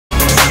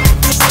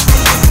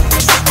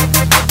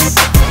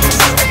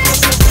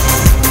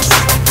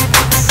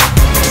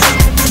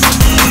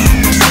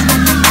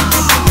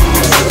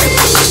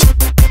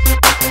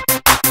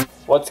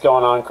What's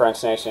going on,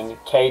 Crunch Nation?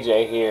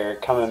 KJ here,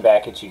 coming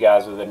back at you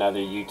guys with another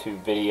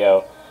YouTube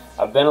video.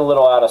 I've been a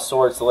little out of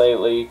sorts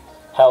lately.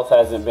 Health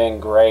hasn't been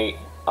great.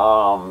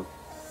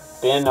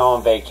 Been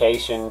on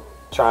vacation,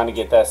 trying to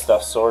get that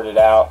stuff sorted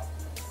out.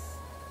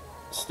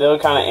 Still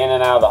kind of in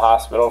and out of the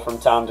hospital from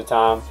time to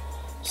time.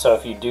 So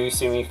if you do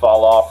see me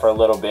fall off for a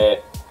little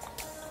bit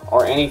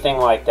or anything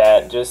like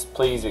that, just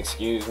please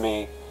excuse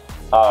me.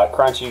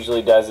 Crunch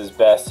usually does his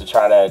best to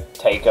try to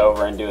take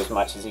over and do as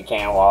much as he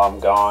can while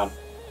I'm gone.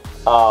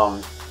 I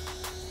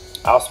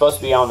was supposed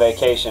to be on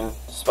vacation,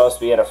 supposed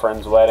to be at a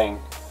friend's wedding.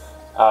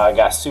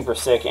 Got super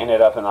sick, ended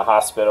up in the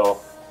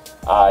hospital.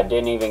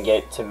 Didn't even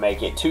get to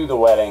make it to the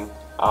wedding,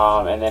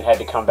 and then had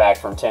to come back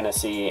from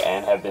Tennessee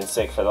and have been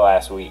sick for the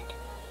last week.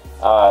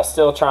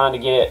 Still trying to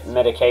get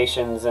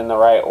medications in the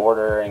right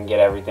order and get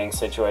everything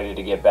situated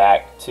to get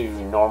back to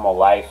normal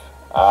life.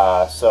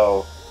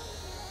 So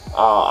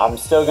I'm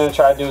still going to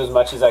try to do as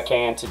much as I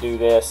can to do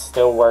this.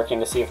 Still working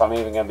to see if I'm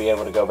even going to be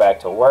able to go back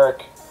to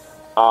work.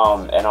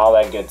 And all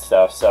that good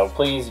stuff. So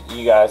please,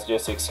 you guys,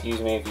 just excuse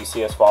me if you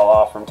see us fall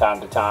off from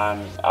time to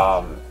time.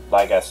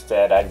 Like I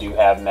said, I do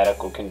have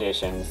medical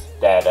conditions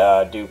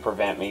that do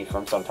prevent me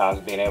from sometimes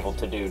being able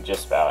to do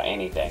just about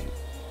anything.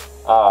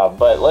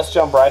 But let's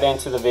jump right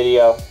into the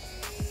video.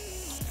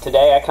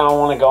 Today I kind of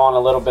want to go on a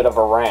little bit of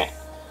a rant.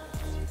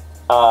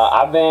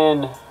 I've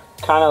been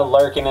kind of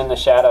lurking in the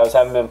shadows,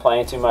 haven't been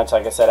playing too much.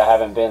 Like I said, I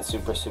haven't been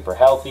super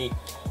healthy.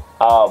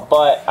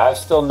 But I've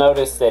still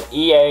noticed that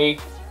EA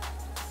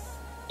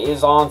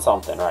is on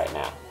something right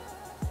now.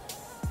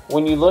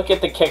 When you look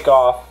at the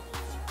kickoff,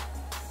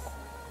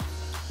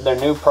 their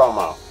new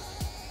promo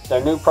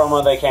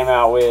they came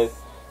out with,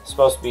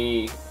 supposed to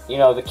be, you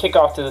know, the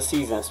kickoff to the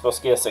season, supposed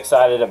to get us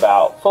excited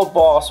about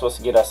football, supposed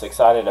to get us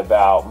excited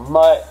about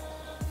MUT,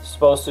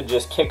 supposed to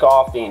just kick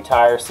off the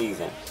entire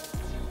season.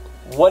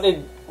 What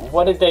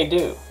did they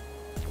do?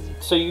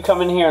 So you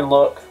come in here and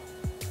look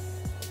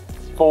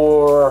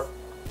for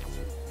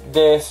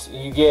this,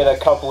 you get a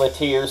couple of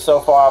tiers. So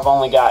far I've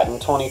only gotten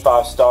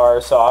 25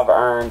 stars, so I've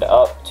earned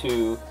up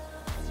to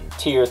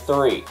tier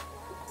 3.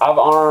 I've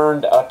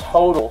earned a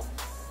total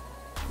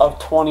of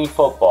 20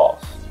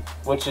 footballs,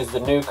 which is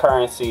the new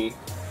currency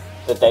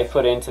that they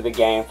put into the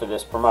game for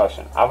this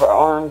promotion. I've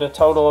earned a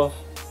total of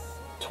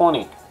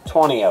 20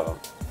 of them.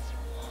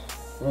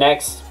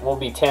 Next will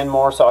be 10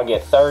 more, so I'll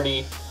get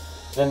 30.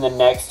 Then the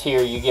next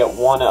tier, you get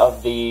one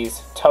of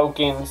these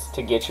tokens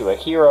to get you a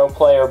hero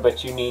player,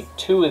 but you need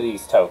 2 of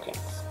these tokens.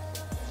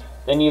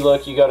 Then you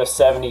look, you go to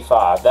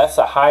 75. That's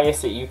the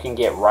highest that you can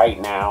get right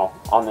now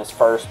on this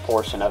first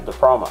portion of the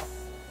promo.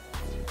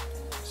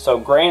 So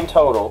grand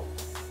total,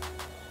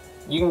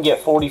 you can get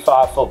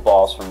 45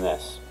 footballs from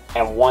this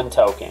and 1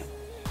 token.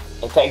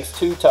 It takes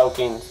 2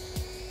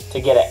 tokens to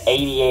get an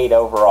 88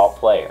 overall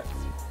player,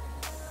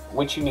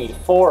 which you need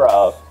 4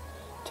 of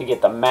to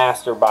get the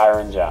Master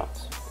Byron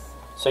Jones.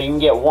 So you can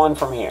get 1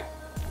 from here.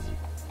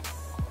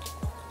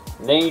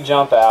 Then you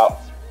jump out,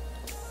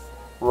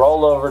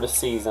 roll over to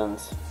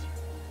seasons,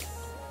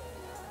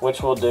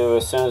 which we'll do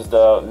as soon as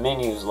the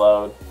menus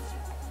load.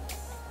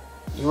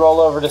 You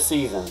roll over to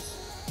seasons.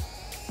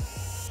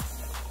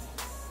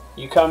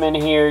 You come in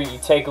here, you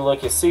take a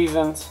look at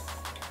seasons.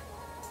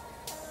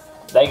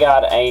 They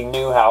got a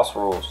new house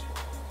rules,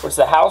 which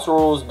the house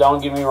rules,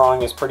 don't get me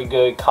wrong, is pretty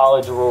good.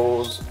 College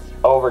rules,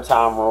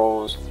 overtime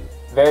rules,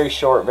 very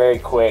short, very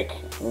quick.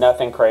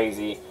 Nothing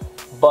crazy,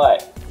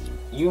 but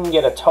you can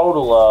get a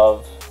total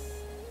of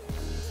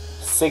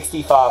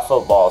 65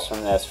 footballs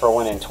from this for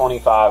winning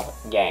 25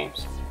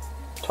 games.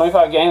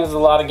 25 games is a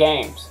lot of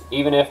games,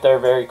 even if they're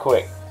very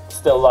quick.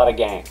 Still a lot of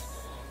games.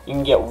 You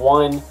can get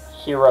 1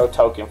 hero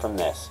token from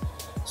this.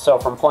 So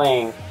from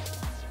playing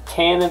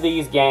 10 of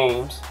these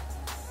games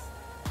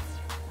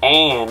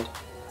and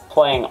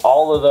playing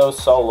all of those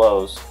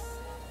solos,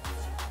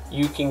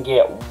 you can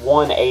get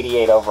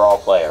 188 overall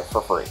player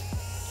for free.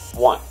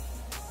 1.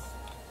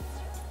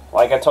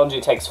 Like I told you,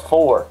 it takes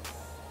 4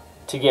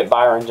 to get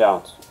Byron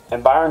Jones.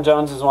 And Byron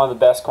Jones is one of the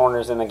best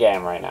corners in the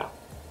game right now.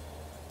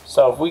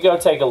 So if we go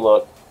take a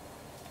look,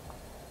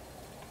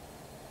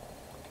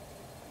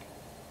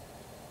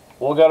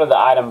 we'll go to the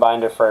item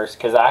binder first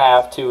because I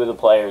have 2 of the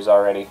players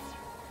already.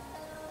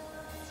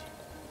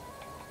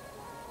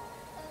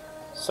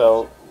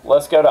 So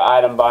let's go to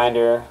item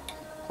binder.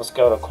 Let's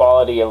go to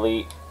quality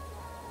elite.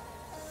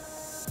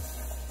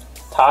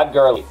 Todd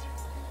Gurley.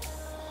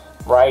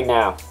 Right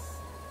now.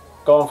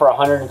 Going for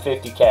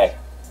 150K.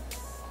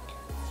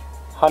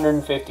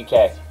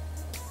 150K.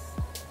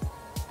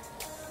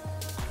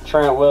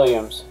 Trent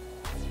Williams.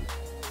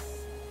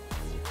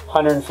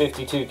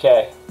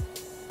 152K.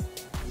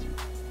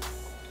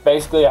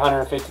 Basically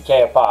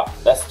 150K a pop.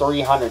 That's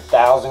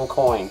 300,000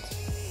 coins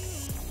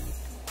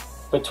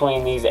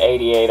between these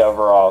 88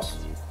 overalls.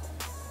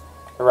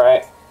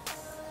 Right?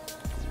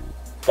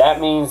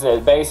 That means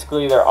that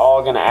basically they're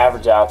all going to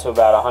average out to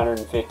about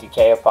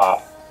 150K a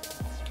pop.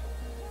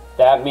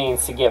 That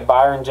means to get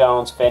Byron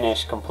Jones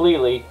finished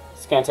completely,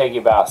 it's going to take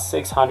you about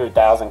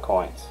 600,000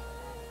 coins.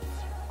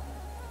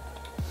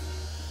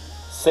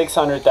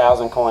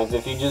 600,000 coins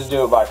if you just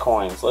do it by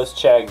coins. Let's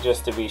check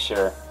just to be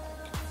sure.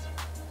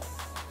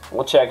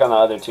 We'll check on the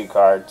other two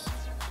cards.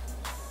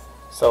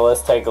 So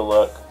let's take a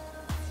look.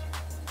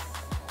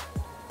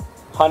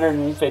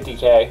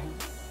 150k.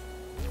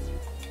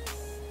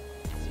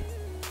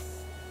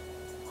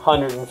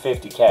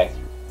 150k.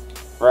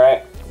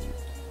 Right?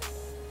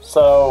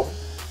 So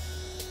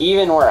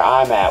even where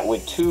I'm at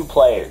with 2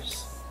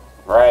 players,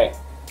 right?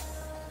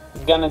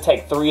 It's going to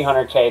take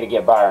 300k to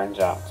get Byron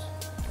Jones.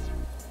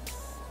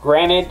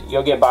 Granted,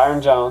 you'll get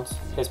Byron Jones,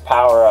 his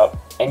power up,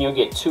 and you'll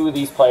get 2 of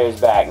these players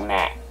back,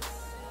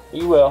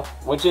 You will,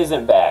 which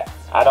isn't bad.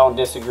 I don't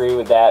disagree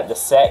with that. The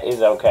set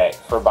is okay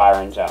for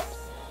Byron Jones.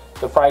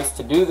 The price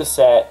to do the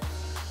set,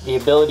 the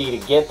ability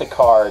to get the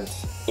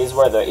cards, is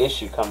where the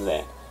issue comes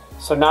in.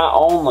 So not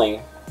only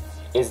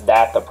is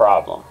that the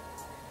problem,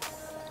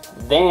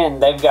 then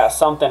they've got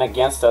something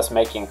against us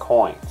making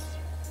coins.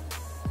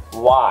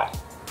 Why?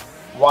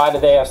 Why do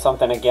they have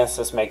something against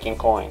us making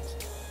coins?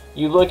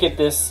 You look at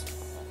this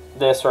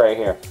right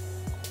here.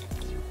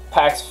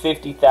 Packs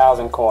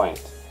 50,000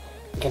 coins.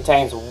 It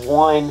contains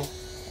one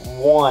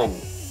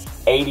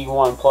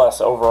 81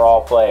 plus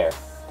overall player.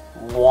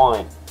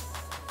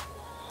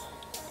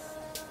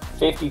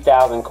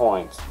 50,000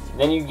 coins.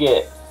 Then you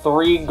get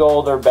 3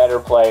 gold or better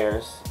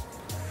players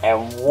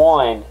and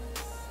 1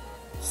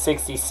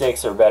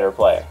 66 or better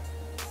player.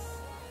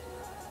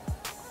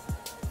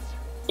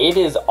 It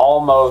is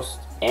almost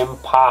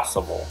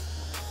impossible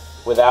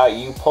without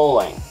you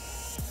pulling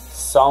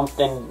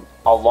something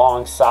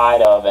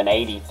alongside of an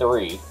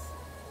 83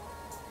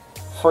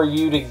 for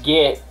you to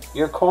get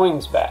your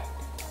coins back.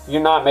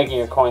 You're not making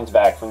your coins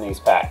back from these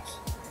packs.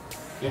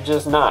 You're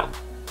just not.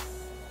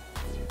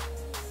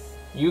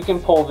 You can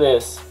pull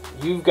this.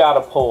 You've got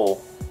to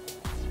pull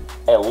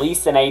at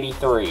least an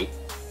 83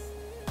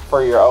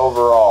 for your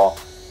overall,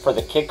 for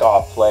the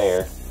kickoff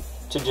player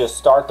to just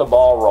start the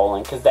ball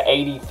rolling, because the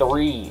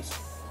 83s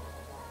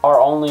are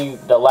only,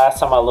 the last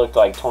time I looked,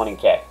 like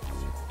 20k.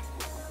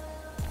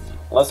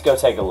 Let's go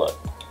take a look.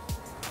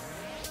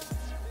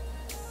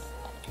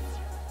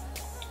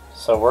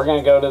 So we're going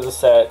to go to the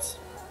sets.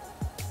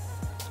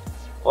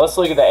 Let's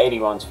look at the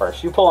 81s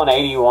first. You pull an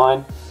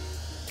 81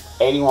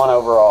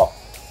 overall.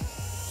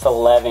 It's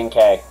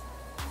 11k.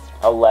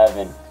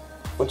 11.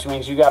 Which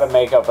means you got to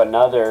make up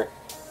another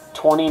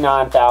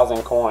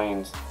 29,000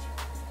 coins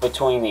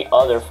between the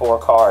other 4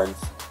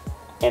 cards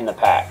in the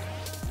pack,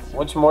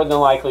 which more than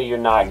likely you're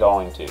not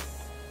going to.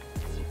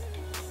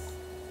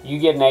 You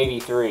get an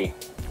 83.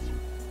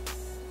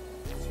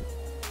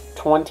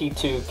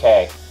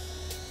 22k.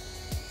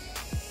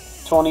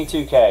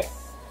 22k.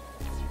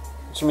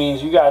 Which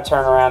means you got to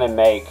turn around and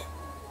make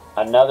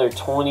another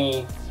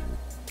 20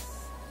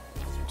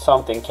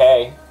 something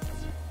k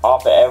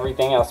off of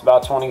everything else.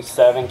 About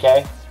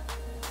 27k.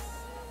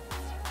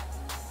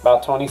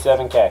 About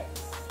 27k.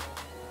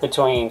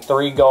 Between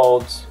 3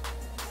 golds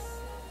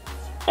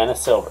and a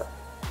silver.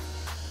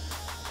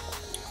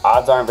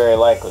 Odds aren't very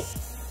likely.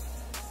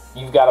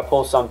 You've got to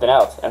pull something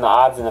else, and the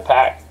odds in the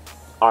pack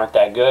aren't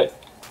that good.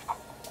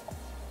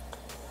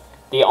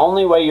 The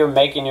only way you're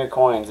making your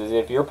coins is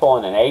if you're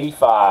pulling an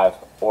 85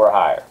 or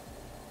higher.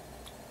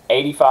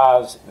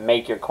 85s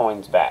make your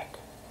coins back.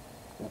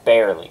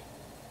 Barely.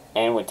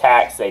 And with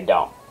tax, they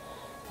don't.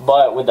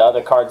 But with the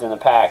other cards in the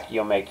pack,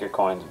 you'll make your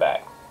coins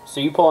back. So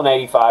you pull an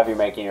 85, you're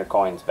making your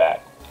coins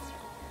back.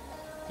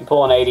 You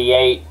pull an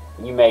 88,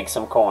 you make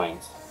some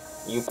coins.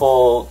 You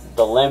pull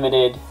the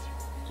limited,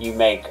 you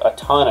make a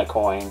ton of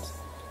coins.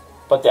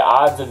 But the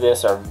odds of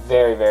this are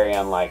very, very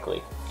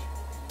unlikely.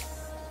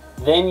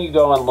 Then you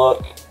go and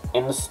look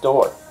in the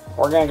store.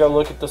 We're going to go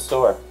look at the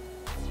store.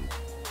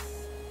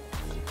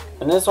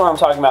 And this is what I'm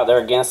talking about.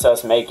 They're against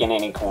us making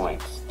any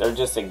coins. They're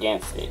just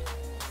against it.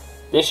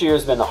 This year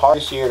has been the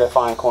hardest year to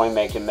find coin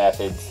making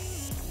methods.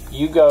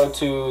 You go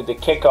to the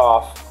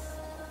kickoff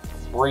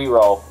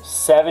reroll,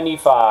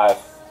 75.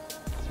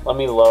 Let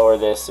me lower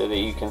this so that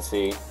you can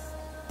see.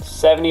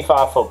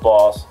 75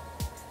 footballs.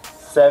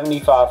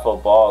 75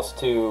 footballs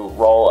to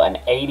roll an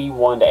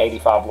 81 to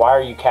 85. Why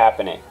are you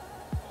capping it?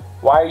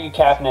 Why are you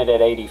capping it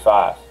at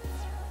 85?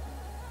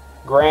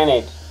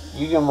 Granted,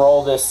 you can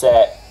roll this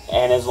set,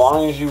 and as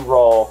long as you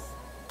roll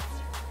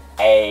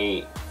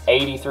a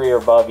 83 or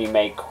above, you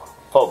make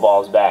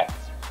footballs back.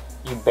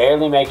 You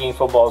barely make any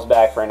footballs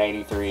back for an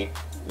 83.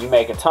 You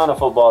make a ton of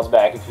footballs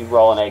back if you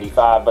roll an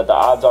 85, but the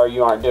odds are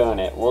you aren't doing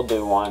it. We'll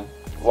do one.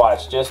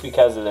 Watch, just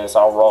because of this,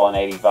 I'll roll an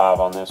 85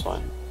 on this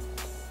one.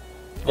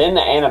 Then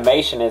the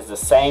animation is the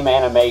same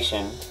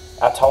animation.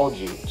 I told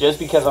you, just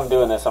because I'm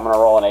doing this, I'm going to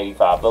roll an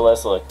 85. But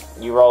let's look.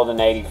 You rolled an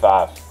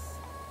 85.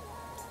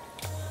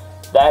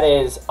 That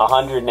is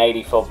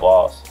 180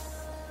 footballs.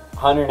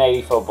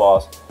 180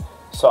 footballs.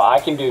 So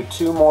I can do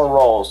 2 more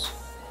rolls.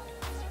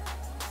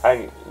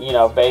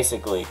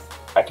 Basically,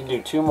 I can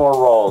do 2 more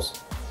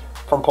rolls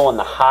from pulling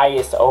the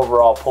highest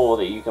overall pull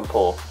that you can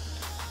pull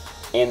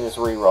in this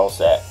reroll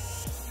set.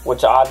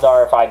 Which odds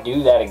are, if I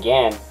do that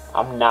again,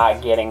 I'm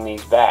not getting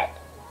these back.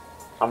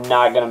 I'm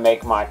not going to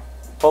make my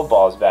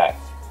footballs back.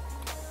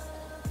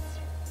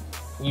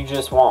 You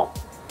just won't.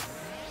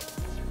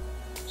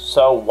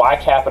 So why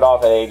cap it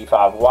off at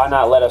 85? Why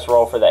not let us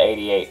roll for the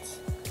 88s?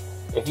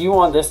 If you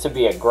want this to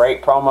be a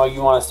great promo,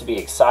 you want us to be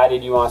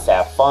excited, you want us to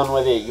have fun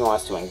with it, you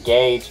want us to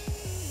engage,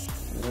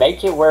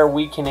 make it where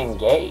we can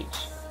engage.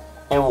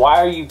 And why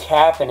are you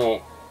capping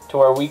it to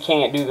where we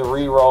can't do the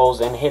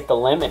re-rolls and hit the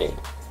limited?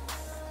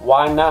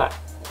 Why not?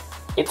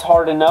 It's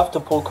hard enough to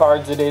pull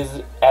cards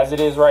as it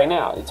is right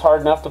now. It's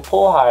hard enough to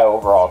pull high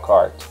overall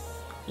cards.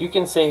 You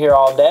can sit here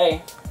all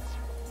day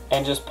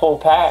and just pull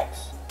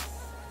packs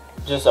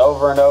just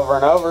over and over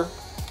and over,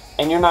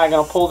 and you're not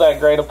going to pull that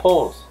great of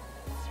pulls.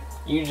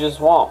 You just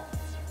won't.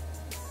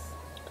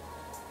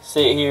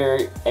 Sit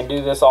here and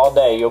do this all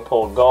day. You'll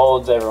pull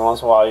golds. Every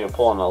once in a while you'll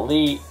pull an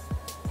elite.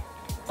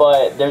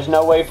 But there's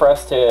no way for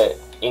us to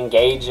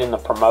engage in the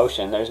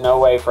promotion. There's no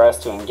way for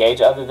us to engage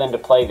other than to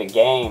play the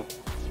game,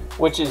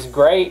 which is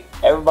great.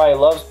 Everybody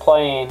loves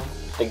playing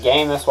the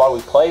game. That's why we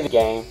play the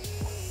game.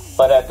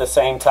 But at the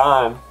same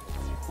time,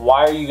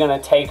 why are you going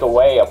to take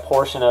away a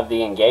portion of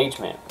the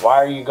engagement? Why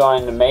are you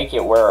going to make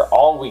it where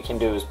all we can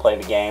do is play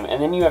the game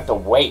and then you have to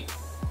wait?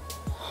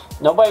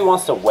 Nobody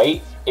wants to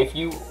wait. If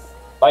you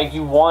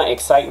want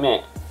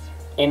excitement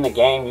in the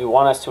game, you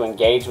want us to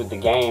engage with the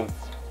game,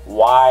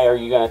 why are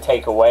you going to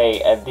take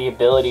away the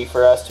ability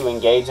for us to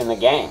engage in the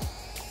game?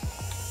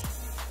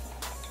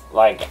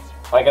 Like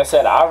I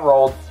said, I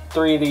rolled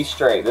 3 of these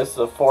straight. This is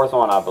the 4th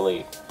one, I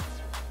believe.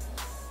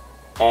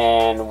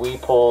 And we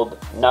pulled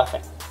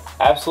nothing.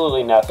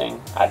 Absolutely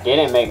nothing. I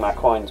didn't make my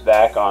coins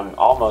back on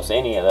almost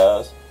any of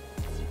those.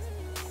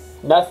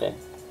 Nothing.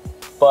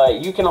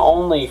 But you can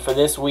only, for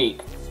this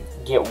week,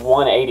 get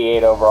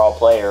 188 overall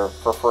player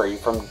for free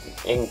from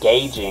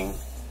engaging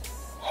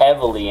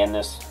heavily in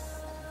this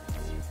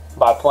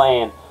by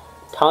playing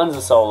tons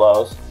of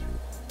solos,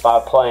 by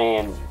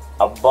playing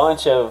a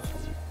bunch of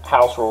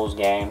house rules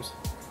games.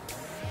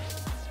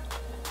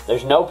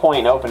 There's no point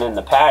in opening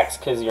the packs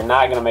because you're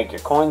not going to make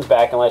your coins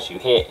back unless you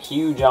hit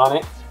huge on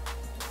it.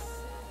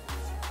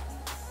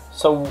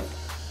 So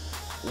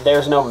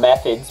there's no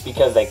methods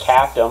because they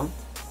capped them.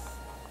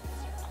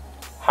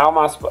 How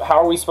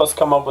are we supposed to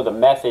come up with a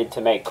method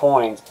to make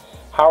coins?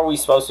 How are we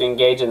supposed to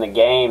engage in the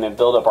game and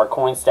build up our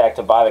coin stack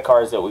to buy the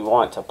cards that we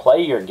want to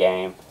play your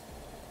game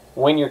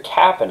when you're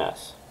capping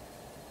us?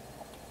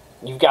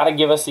 You've got to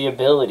give us the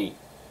ability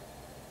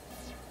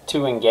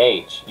to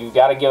engage. You've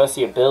got to give us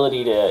the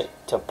ability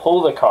to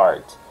pull the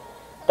cards.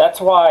 That's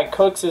why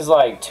Cooks is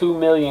like 2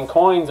 million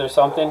coins or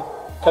something,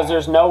 because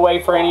there's no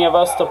way for any of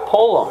us to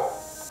pull them.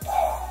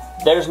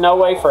 There's no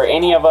way for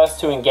any of us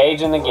to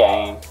engage in the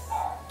game,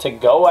 to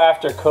go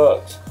after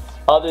Cooks,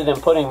 other than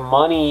putting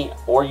money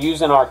or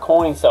using our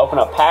coins to open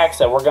up packs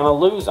that we're going to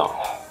lose on.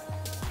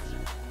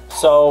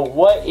 So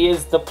what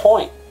is the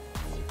point?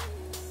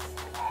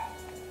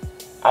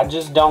 I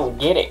just don't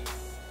get it.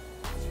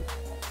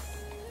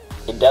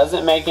 It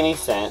doesn't make any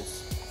sense.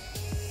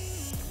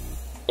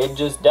 It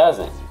just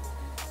doesn't.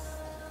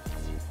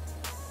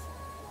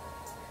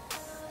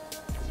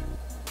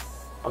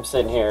 I'm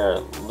sitting here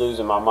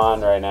losing my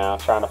mind right now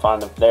trying to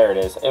find there it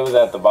is. It was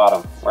at the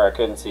bottom where I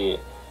couldn't see it.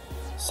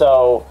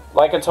 So,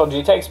 like I told you,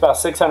 it takes about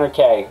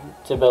 600K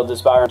to build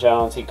this Byron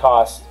Jones. He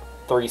costs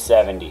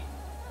 370.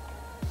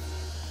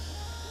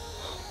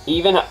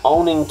 Even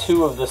owning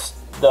 2 of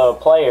the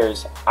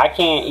players, I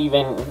can't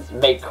even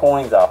make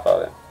coins off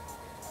of it.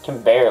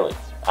 Can barely.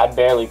 I'd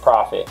barely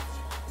profit.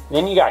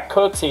 Then you got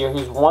Cooks here,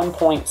 who's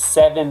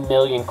 1.7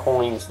 million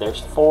coins.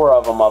 There's 4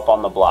 of them up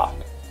on the block.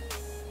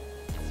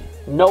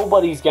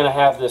 Nobody's going to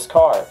have this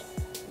card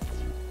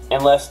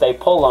unless they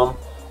pull them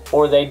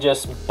or they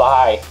just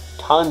buy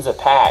tons of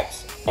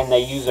packs and they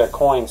use their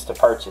coins to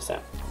purchase him.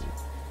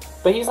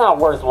 But he's not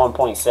worth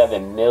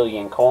 1.7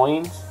 million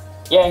coins.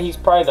 Yeah, he's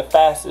probably the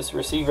fastest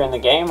receiver in the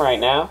game right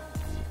now,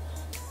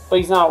 but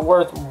he's not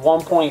worth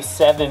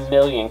 1.7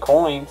 million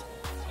coins.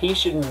 He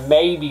should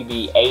maybe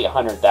be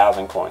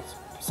 800,000 coins.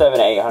 700,000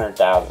 to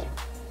 800,000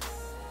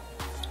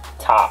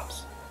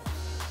 tops.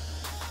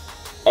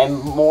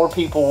 And more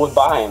people would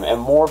buy him, and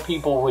more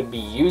people would be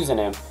using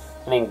him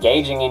and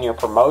engaging in your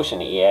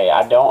promotion, EA.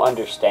 I don't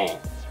understand.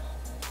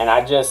 And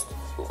I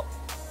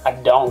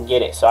don't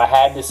get it. So I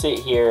had to sit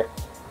here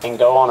and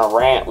go on a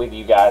rant with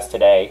you guys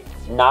today.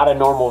 Not a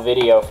normal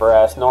video for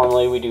us.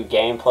 Normally we do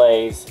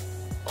gameplays,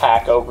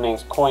 pack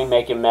openings, coin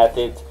making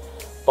methods.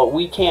 But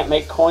we can't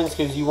make coins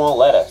because you won't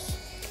let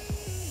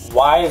us.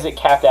 Why is it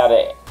capped out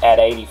at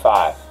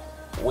 85?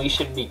 We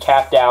should be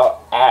capped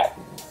out at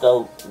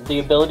the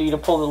ability to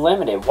pull the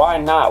limited. Why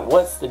not?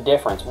 What's the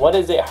difference? What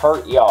does it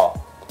hurt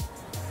y'all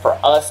for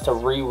us to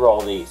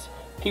re-roll these?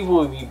 People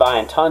would be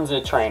buying tons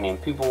of training.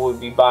 People would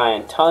be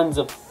buying tons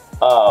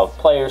of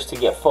players to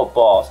get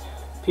footballs.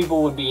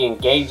 People would be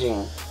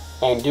engaging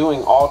and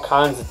doing all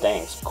kinds of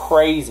things.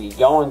 Crazy,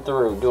 going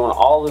through, doing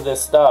all of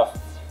this stuff.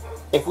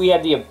 If we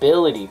had the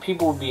ability,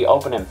 people would be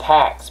opening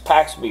packs.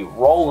 Packs would be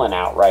rolling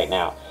out right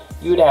now.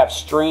 You would have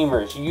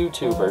streamers,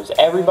 YouTubers,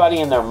 everybody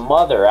and their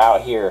mother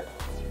out here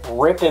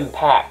ripping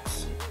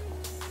packs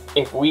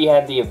if we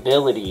had the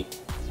ability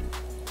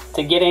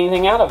to get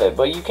anything out of it.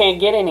 But you can't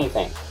get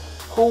anything.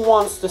 Who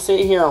wants to sit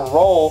here and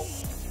roll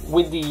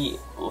with the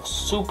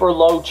super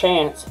low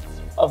chance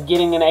of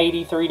getting an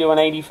 83 to an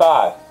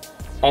 85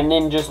 and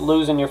then just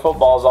losing your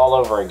footballs all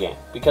over again?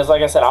 Because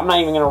like I said, I'm not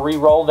even going to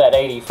re-roll that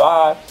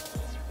 85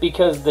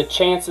 because the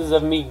chances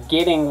of me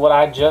getting what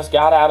I just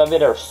got out of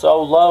it are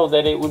so low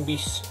that it would be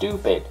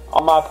stupid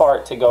on my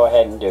part to go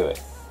ahead and do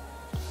it.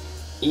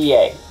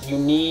 EA, you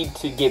need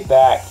to get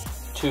back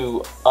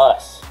to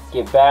us.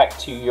 Get back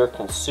to your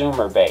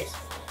consumer base.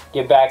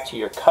 Get back to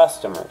your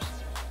customers.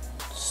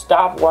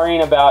 Stop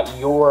worrying about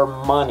your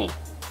money.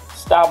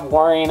 Stop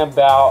worrying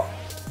about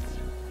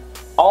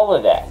all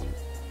of that.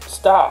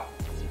 Stop.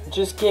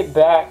 Just get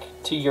back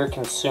to your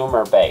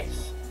consumer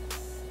base.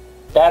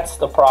 That's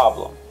the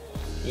problem.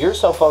 You're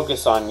so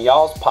focused on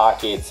y'all's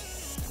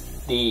pockets,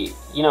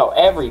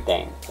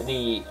 everything.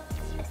 The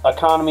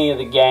economy of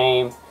the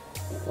game,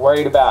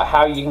 worried about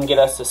how you can get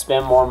us to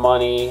spend more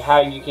money,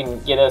 how you can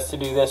get us to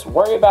do this.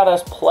 Worry about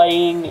us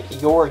playing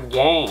your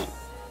game.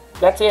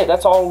 That's it.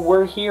 That's all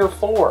we're here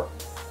for.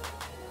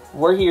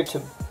 We're here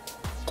to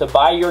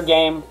buy your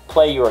game,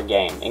 play your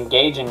game,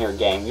 engage in your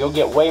game. You'll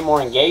get way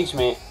more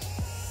engagement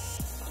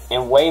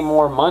and way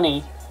more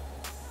money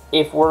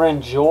if we're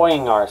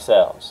enjoying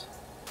ourselves.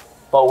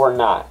 But we're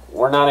not.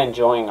 We're not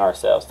enjoying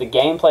ourselves. The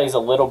gameplay is a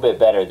little bit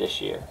better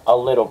this year. A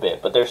little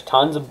bit. But there's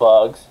tons of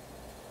bugs.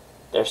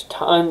 There's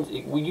tons.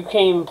 You can't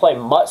even play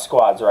MUT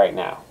squads right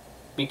now.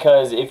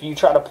 Because if you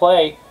try to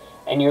play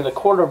and you're the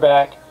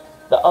quarterback,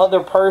 the other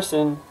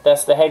person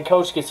that's the head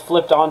coach gets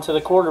flipped onto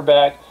the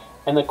quarterback,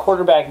 and the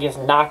quarterback gets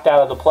knocked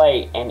out of the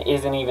play and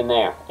isn't even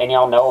there. And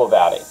y'all know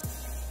about it.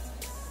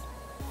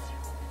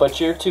 But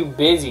you're too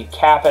busy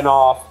capping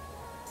off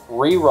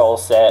reroll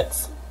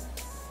sets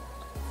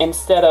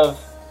instead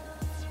of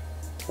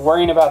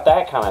worrying about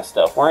that kind of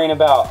stuff. Worrying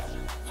about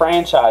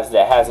franchise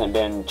that hasn't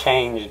been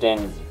changed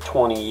in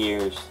 20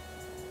 years.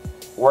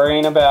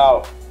 Worrying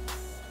about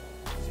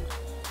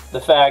the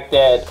fact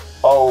that,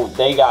 oh,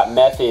 they got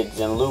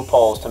methods and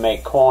loopholes to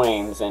make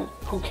coins, and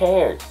who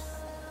cares?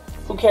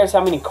 Who cares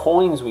how many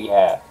coins we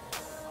have?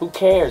 Who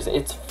cares?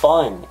 It's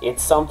fun.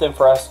 It's something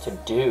for us to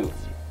do.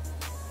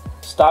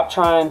 Stop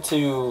trying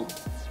to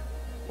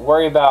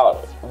worry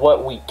about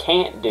what we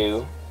can't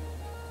do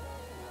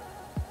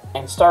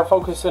and start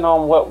focusing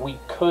on what we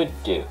could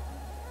do.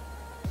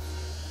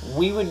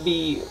 We would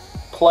be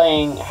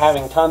playing,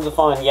 having tons of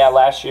fun. Yeah,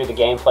 last year the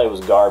gameplay was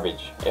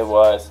garbage. It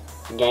was.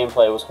 The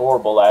gameplay was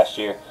horrible last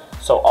year.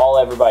 So all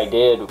everybody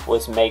did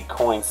was make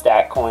coins,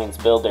 stack coins,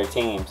 build their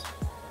teams.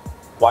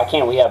 Why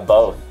can't we have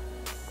both?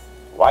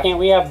 Why can't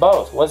we have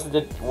both?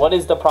 What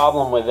is the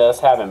problem with us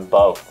having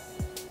both?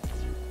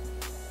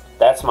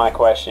 That's my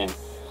question.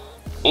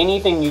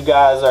 Anything you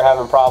guys are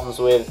having problems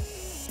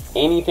with,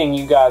 anything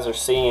you guys are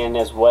seeing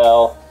as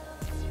well,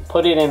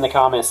 put it in the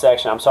comment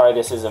section. I'm sorry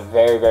this is a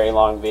very, very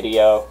long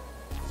video.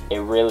 It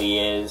really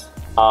is.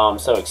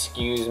 So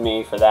excuse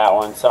me for that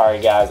one.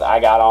 Sorry guys, I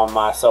got on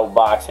my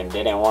soapbox and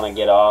didn't want to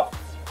get off.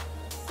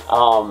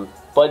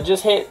 But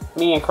just hit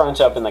me and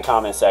Crunch up in the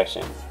comment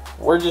section.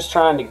 We're just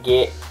trying to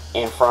get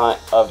in front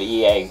of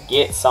EA.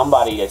 Get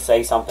somebody to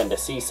say something, to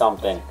see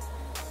something.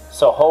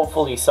 So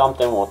hopefully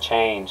something will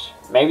change.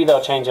 Maybe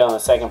they'll change it on the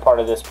second part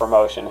of this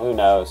promotion. Who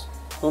knows?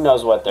 Who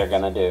knows what they're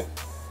going to do.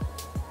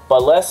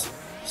 But let's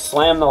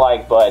slam the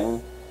like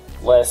button.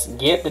 Let's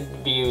get the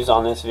views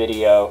on this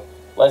video.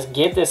 Let's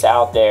get this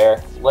out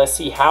there. Let's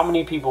see how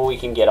many people we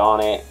can get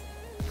on it.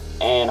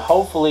 And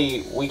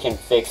hopefully we can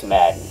fix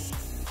Madden.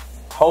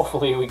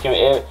 Hopefully we can.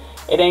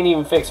 It ain't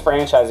even fix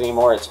franchise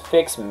anymore. It's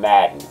fix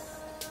Madden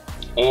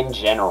in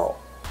general.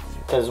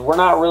 Because we're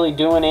not really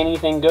doing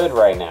anything good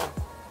right now.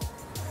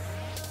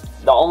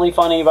 The only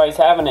fun anybody's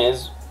having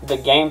is the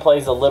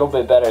gameplay's a little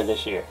bit better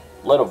this year.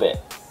 A little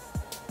bit.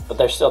 But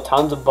there's still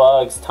tons of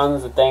bugs,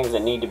 tons of things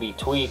that need to be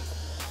tweaked.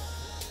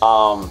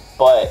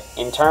 But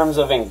in terms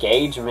of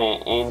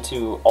engagement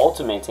into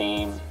Ultimate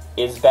Team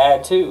is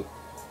bad too.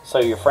 So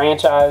your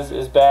franchise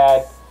is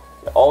bad.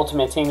 Your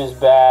Ultimate Team is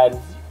bad.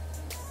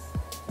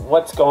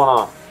 What's going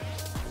on?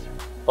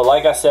 But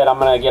like I said, I'm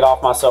going to get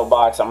off my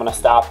soapbox. I'm going to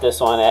stop this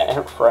one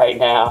right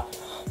now.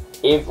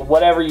 If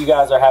whatever you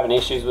guys are having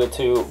issues with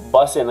too,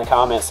 bust it in the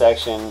comment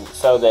section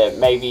so that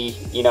maybe,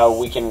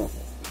 we can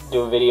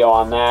do a video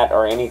on that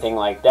or anything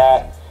like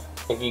that.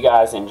 If you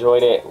guys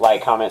enjoyed it,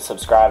 like, comment,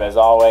 subscribe as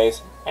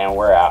always, and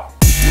we're out.